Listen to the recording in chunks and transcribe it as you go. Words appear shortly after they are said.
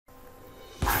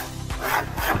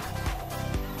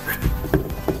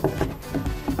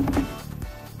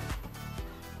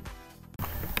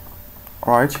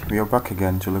Right, we are back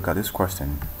again to look at this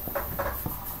question.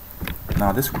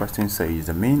 Now this question says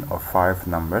the mean of 5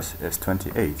 numbers is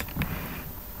 28.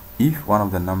 If one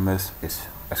of the numbers is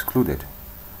excluded,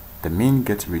 the mean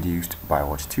gets reduced by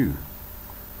what 2?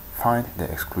 Find the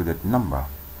excluded number.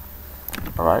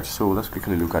 Alright, so let's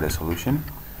quickly look at the solution,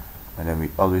 and then we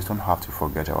always don't have to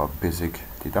forget our basic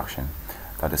deduction,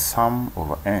 that the sum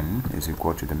over n is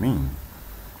equal to the mean.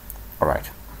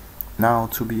 Alright, now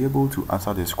to be able to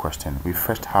answer this question, we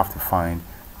first have to find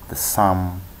the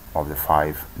sum of the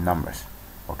 5 numbers.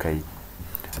 Okay,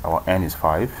 our n is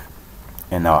 5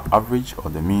 and our average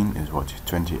or the mean is what?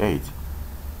 28.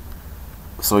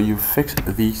 So you fix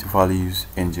these values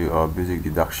into our basic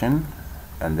deduction,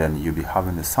 and then you'll be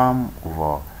having the sum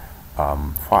over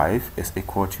 5 is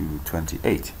equal to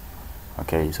 28.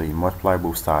 Okay, so you multiply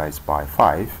both sides by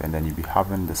 5 and then you'll be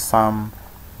having the sum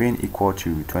being equal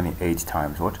to 28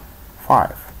 times what?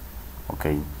 5.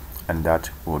 Okay, and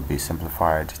that would be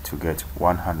simplified to get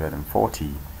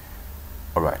 140.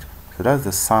 Alright, so that's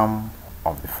the sum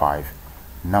of the 5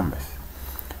 numbers.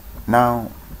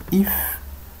 Now if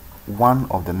one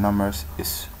of the numbers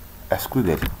is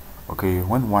excluded, okay,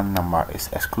 when one number is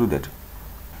excluded,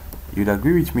 you'd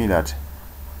agree with me that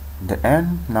the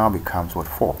n now becomes what?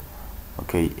 4.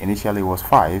 Okay, initially it was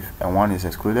 5 and 1 is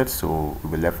excluded, so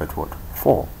we'll be left with what?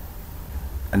 4.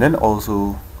 And then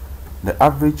also the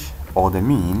average or the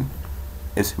mean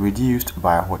is reduced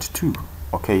by what? 2.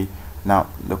 Okay, now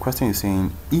the question is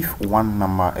saying if one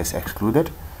number is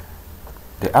excluded,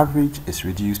 the average is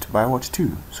reduced by what?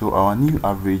 2. So our new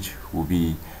average will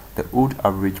be the old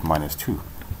average minus 2.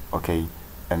 Okay,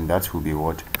 and that will be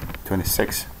what?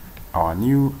 26. Our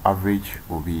new average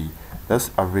will be this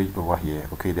average over here.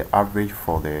 Okay, the average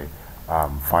for the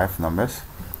 5 numbers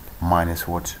minus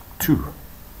what? 2.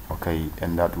 Okay,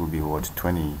 and that will be what?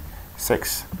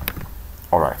 26.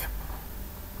 Alright,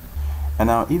 and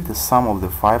now if the sum of the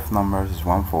 5 numbers is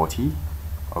 140,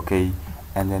 okay,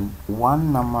 and then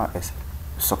one number is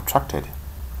subtracted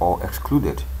or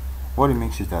excluded, what it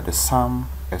makes is that the sum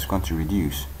is going to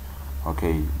reduce,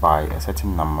 okay, by a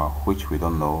certain number which we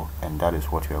don't know, and that is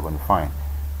what we are going to find.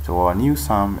 So our new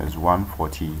sum is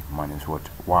 140 minus what?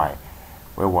 Y,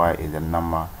 where y is the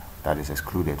number that is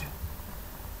excluded.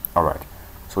 Alright,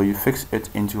 so you fix it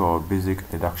into our basic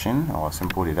deduction, our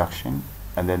simple deduction,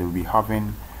 and then we'll be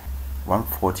having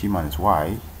 140 minus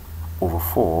y over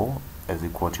 4 is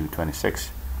equal to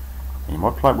 26. And you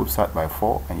multiply both sides by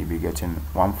 4 and you'll be getting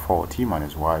 140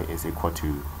 minus y is equal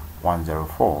to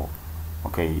 104.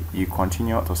 Okay, you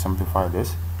continue to simplify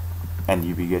this and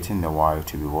you'll be getting the y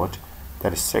to be what?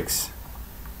 36.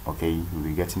 Okay, you'll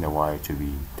be getting the y to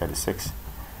be 36.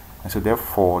 And so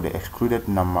therefore the excluded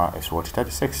number is what?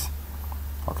 36.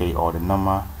 Okay, or the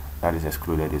number that is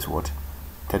excluded is what?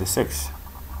 36.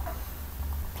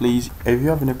 Please, if you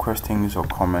have any questions or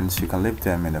comments, you can leave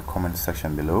them in the comment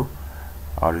section below.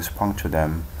 I'll respond to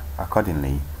them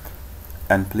accordingly.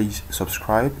 And please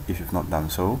subscribe if you've not done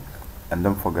so, and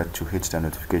don't forget to hit the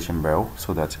notification bell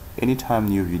so that anytime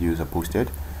new videos are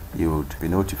posted, you would be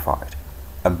notified.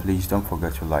 And please don't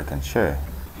forget to like and share.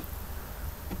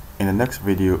 In the next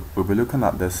video, we'll be looking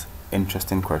at this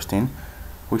interesting question,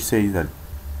 which says that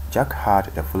Jack had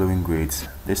the following grades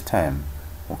this term.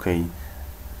 Okay,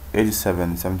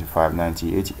 87, 75,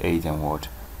 90, 88, and what?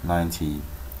 90,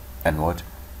 and what?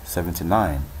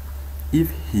 79.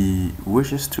 If he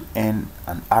wishes to earn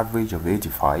an average of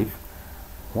 85,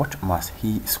 what must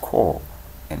he score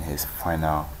in his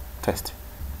final test?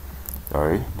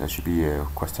 Sorry, there should be a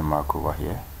question mark over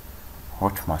here.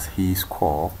 What must he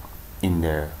score in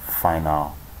the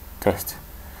final test?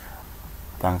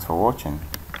 Thanks for watching.